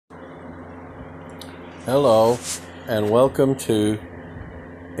Hello, and welcome to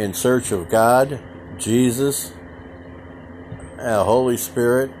In Search of God, Jesus, Holy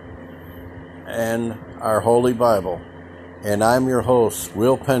Spirit, and our Holy Bible. And I'm your host,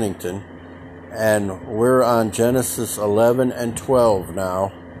 Will Pennington, and we're on Genesis 11 and 12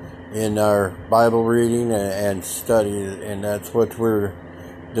 now in our Bible reading and study, and that's what we're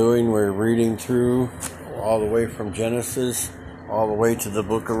doing. We're reading through all the way from Genesis all the way to the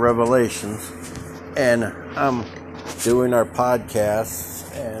book of Revelations. And I'm doing our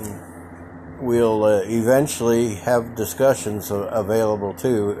podcasts, and we'll eventually have discussions available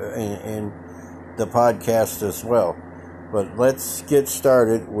too in the podcast as well. But let's get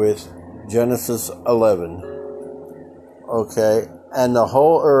started with Genesis 11. Okay, and the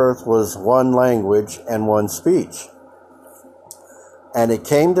whole earth was one language and one speech. And it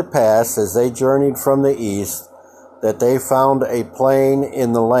came to pass, as they journeyed from the east, that they found a plain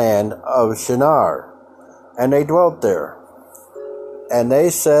in the land of Shinar, and they dwelt there. And they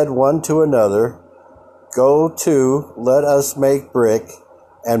said one to another, Go to, let us make brick,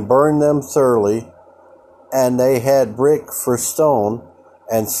 and burn them thoroughly. And they had brick for stone,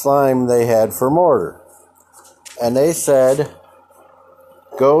 and slime they had for mortar. And they said,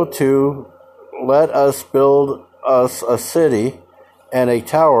 Go to, let us build us a city, and a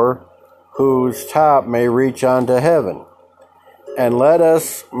tower, whose top may reach unto heaven. And let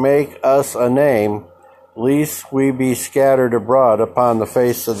us make us a name, lest we be scattered abroad upon the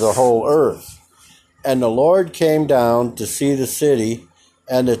face of the whole earth. And the Lord came down to see the city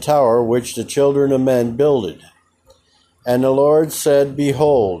and the tower which the children of men builded. And the Lord said,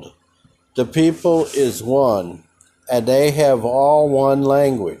 Behold, the people is one, and they have all one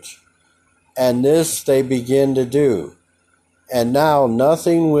language. And this they begin to do. And now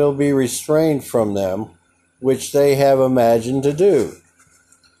nothing will be restrained from them, which they have imagined to do.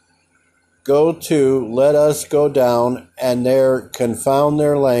 Go to, let us go down, and there confound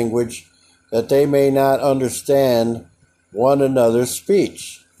their language, that they may not understand one another's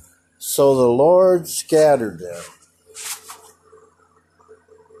speech. So the Lord scattered them.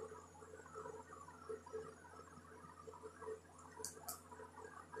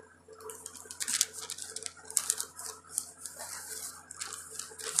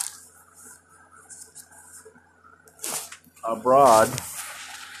 Abroad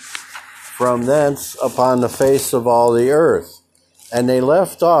from thence upon the face of all the earth. And they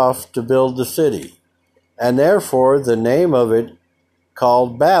left off to build the city. And therefore the name of it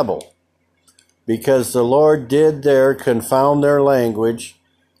called Babel, because the Lord did there confound their language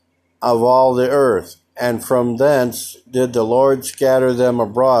of all the earth. And from thence did the Lord scatter them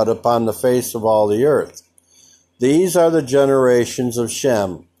abroad upon the face of all the earth. These are the generations of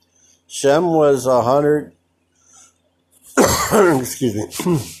Shem. Shem was 100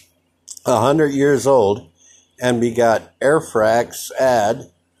 100 years old, and begot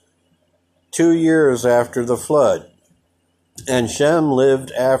Arphaxad 2 years after the flood. And Shem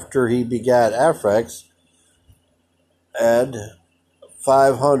lived after he begat Arphaxad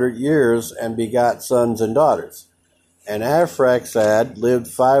 500 years, and begot sons and daughters. And Arphaxad lived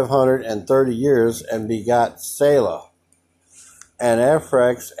 530 years, and begot Selah. And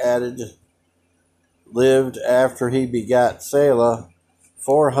Arphaxad lived after he begat Selah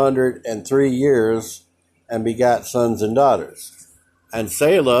 403 years, and begot sons and daughters. And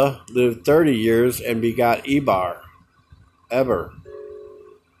Selah lived 30 years, and begot Eber.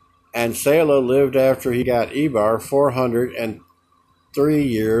 And Selah lived after he got Eber 403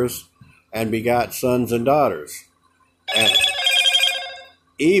 years, and begot sons and daughters. And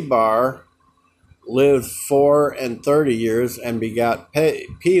Eber lived 34 years, and begot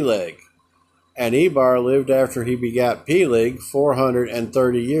Peleg. And Eber lived after he begat Peleg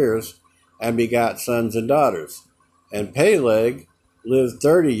 430 years, and begot sons and daughters. And Peleg lived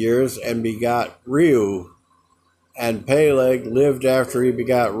 30 years, and begot Reu. And Peleg lived after he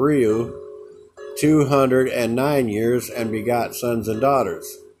begot Reu 209 years, and begot sons and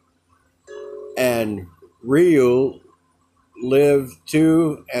daughters. And Reu lived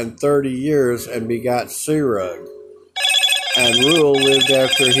 230 years, and begot Serug. And Reuel lived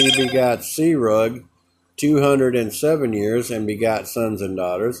after he begat Serug 207 years, and begot sons and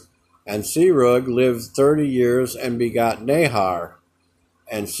daughters. And Serug lived 30 years, and begot Nahar.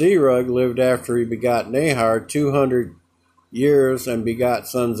 And Serug lived after he begot Nahar 200 years, and begot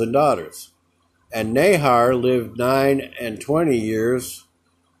sons and daughters. And Nahar lived 29 years,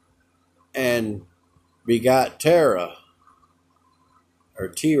 and begot Terah.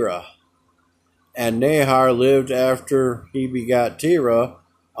 And Nahar lived after he begot Terah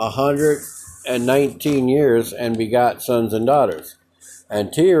 119 years, and begot sons and daughters.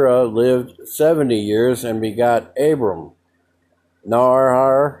 And Terah lived 70 years and begot Abram,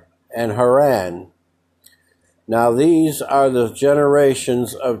 Nahor, and Haran. Now these are the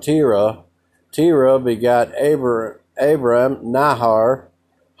generations of Terah. Terah begot Abram, Nahor,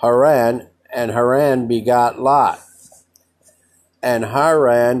 Haran, and Haran begot Lot. And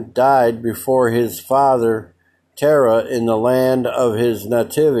Haran died before his father Terah in the land of his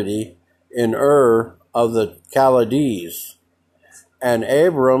nativity in Ur of the Chaldees. And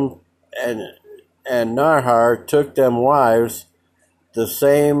Abram and Nahor took them wives. The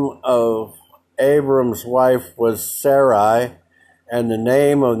same of Abram's wife was Sarai, and the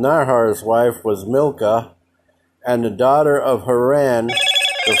name of Nahor's wife was Milcah, and the daughter of Haran,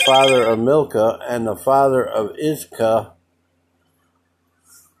 the father of Milcah, and the father of Iscah.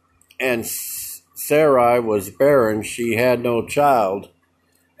 And Sarai was barren, she had no child.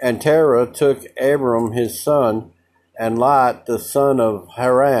 And Terah took Abram his son, and Lot the son of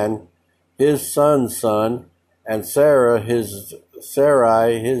Haran, his son's son, and Sarai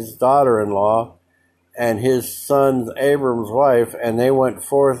his daughter-in-law, and his son Abram's wife, and they went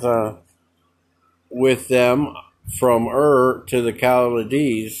forth with them from Ur to the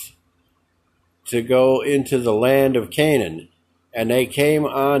Chaldees to go into the land of Canaan. And they came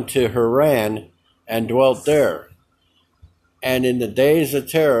on to Haran and dwelt there. And in the days of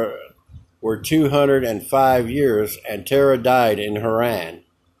Terah were 205 years, and Terah died in Haran.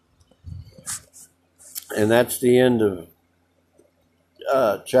 And that's the end of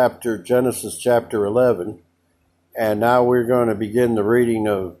Genesis chapter 11. And now we're going to begin the reading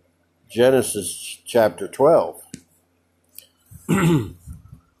of Genesis chapter 12.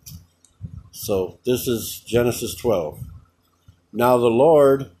 So this is Genesis 12. Now the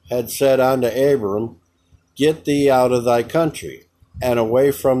Lord had said unto Abram, Get thee out of thy country, and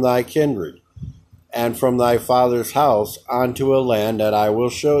away from thy kindred, and from thy father's house, unto a land that I will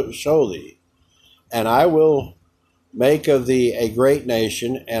show thee. And I will make of thee a great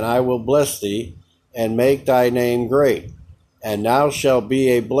nation, and I will bless thee, and make thy name great. And thou shalt be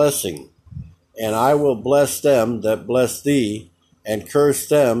a blessing. And I will bless them that bless thee, and curse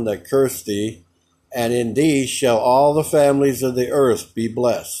them that curse thee. And in thee shall all the families of the earth be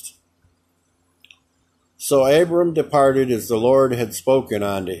blessed. So Abram departed as the Lord had spoken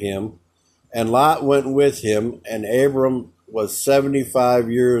unto him, and Lot went with him, and Abram was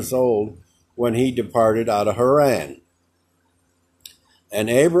 75 years old when he departed out of Haran. And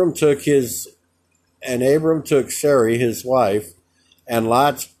Abram took Sarai his wife, and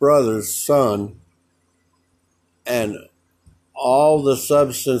Lot's brother's son, and all the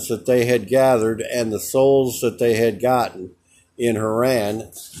substance that they had gathered, and the souls that they had gotten in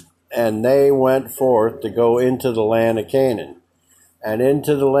Haran, and they went forth to go into the land of Canaan. And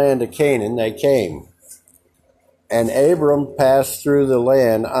into the land of Canaan they came. And Abram passed through the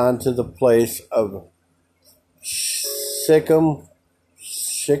land unto the place of Shechem,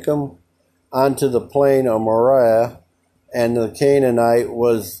 unto the plain of Moriah, and the Canaanite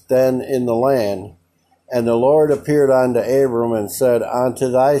was then in the land. And the Lord appeared unto Abram and said,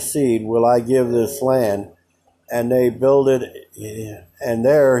 Unto thy seed will I give this land. And they builded, and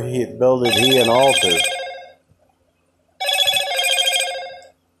there he builded an altar.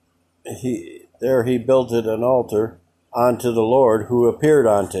 There he built an altar unto the Lord, who appeared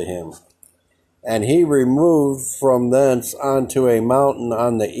unto him. And he removed from thence unto a mountain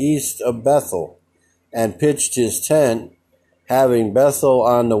on the east of Bethel, and pitched his tent, having Bethel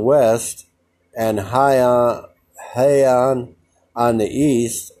on the west, and Hayan on the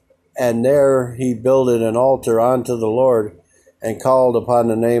east. And there he builded an altar unto the Lord, and called upon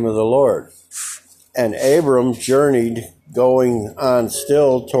the name of the Lord. And Abram journeyed, going on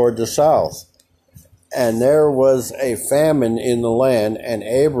still toward the south. And there was a famine in the land, and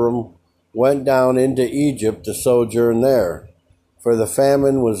Abram went down into Egypt to sojourn there, for the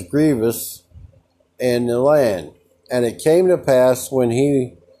famine was grievous in the land. And it came to pass, when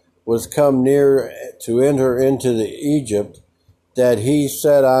he was come near to enter into the Egypt, that he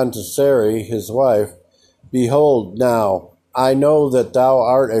said unto Sarai his wife, Behold, now I know that thou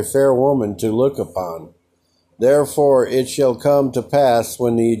art a fair woman to look upon. Therefore it shall come to pass,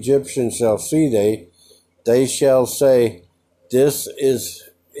 when the Egyptians shall see thee, they shall say, This is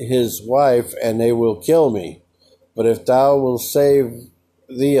his wife, and they will kill me. But if thou wilt save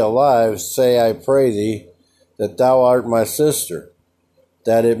thee alive, say, I pray thee, that thou art my sister,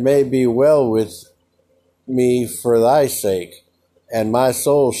 that it may be well with me for thy sake, and my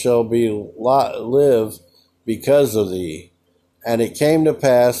soul shall live because of thee. And it came to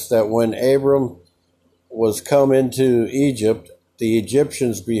pass that when Abram was come into Egypt, the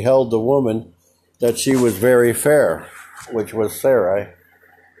Egyptians beheld the woman, that she was very fair, which was Sarai,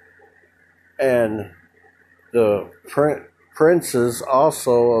 And the princes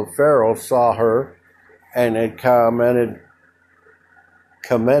also of Pharaoh saw her and had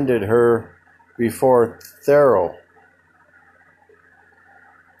commended her before Pharaoh.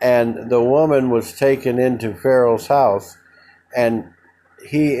 And the woman was taken into Pharaoh's house, and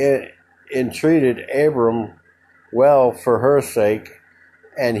he entreated Abram well for her sake,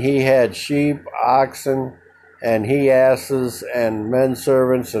 and he had sheep, oxen, and he asses, and men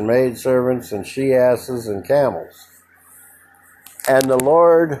servants, and maid servants, and she asses, and camels. And the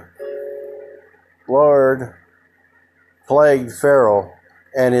Lord plagued Pharaoh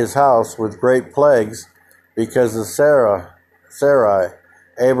and his house with great plagues because of Sarai,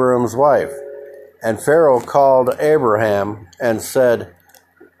 Abram's wife. And Pharaoh called Abraham and said,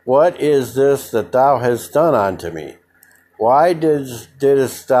 "What is this that thou hast done unto me? Why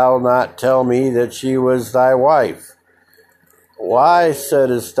didst thou not tell me that she was thy wife? Why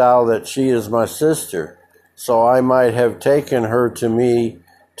saidst thou that she is my sister, so I might have taken her to me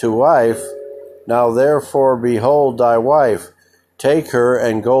to wife? Now therefore behold thy wife, take her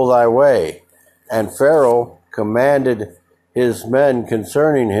and go thy way." And Pharaoh commanded his men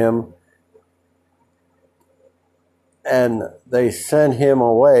concerning him, and they sent him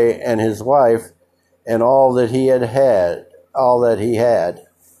away and his wife and all that he had.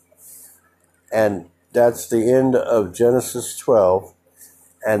 And that's the end of Genesis 12.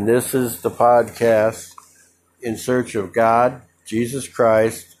 And this is the podcast, In Search of God, Jesus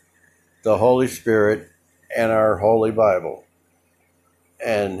Christ, the Holy Spirit, and our Holy Bible.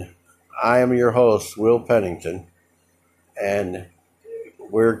 And I am your host, Will Pennington, and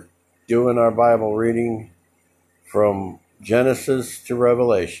we're doing our Bible reading from Genesis to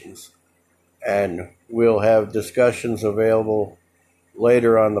Revelations, and we'll have discussions available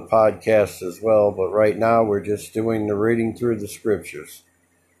later on the podcast as well, but right now we're just doing the reading through the scriptures.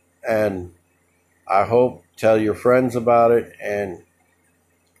 And I hope tell your friends about it and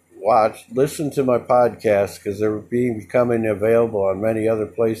listen to my podcast, because they're becoming available on many other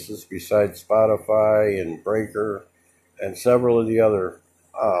places besides Spotify and Breaker and several of the other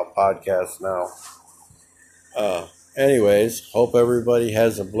podcasts now. Anyways, hope everybody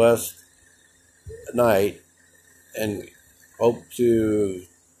has a blessed night, and hope to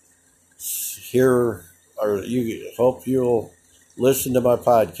hope you'll listen to my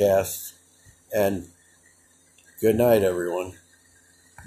podcast, and good night, everyone.